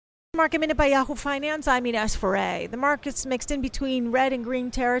Market Minute by Yahoo Finance. I'm Ines Ferre. The market's mixed in between red and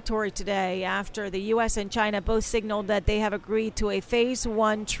green territory today after the U.S. and China both signaled that they have agreed to a Phase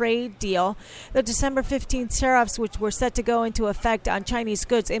 1 trade deal. The December 15th tariffs, which were set to go into effect on Chinese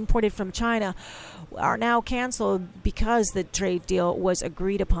goods imported from China, are now canceled because the trade deal was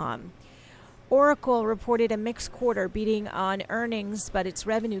agreed upon. Oracle reported a mixed quarter, beating on earnings, but its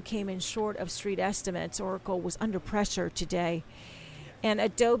revenue came in short of street estimates. Oracle was under pressure today. And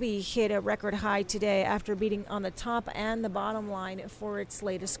Adobe hit a record high today after beating on the top and the bottom line for its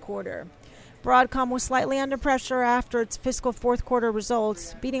latest quarter. Broadcom was slightly under pressure after its fiscal fourth quarter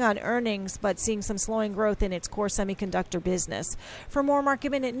results, beating on earnings but seeing some slowing growth in its core semiconductor business. For more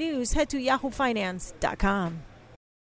Market Minute news, head to yahoofinance.com.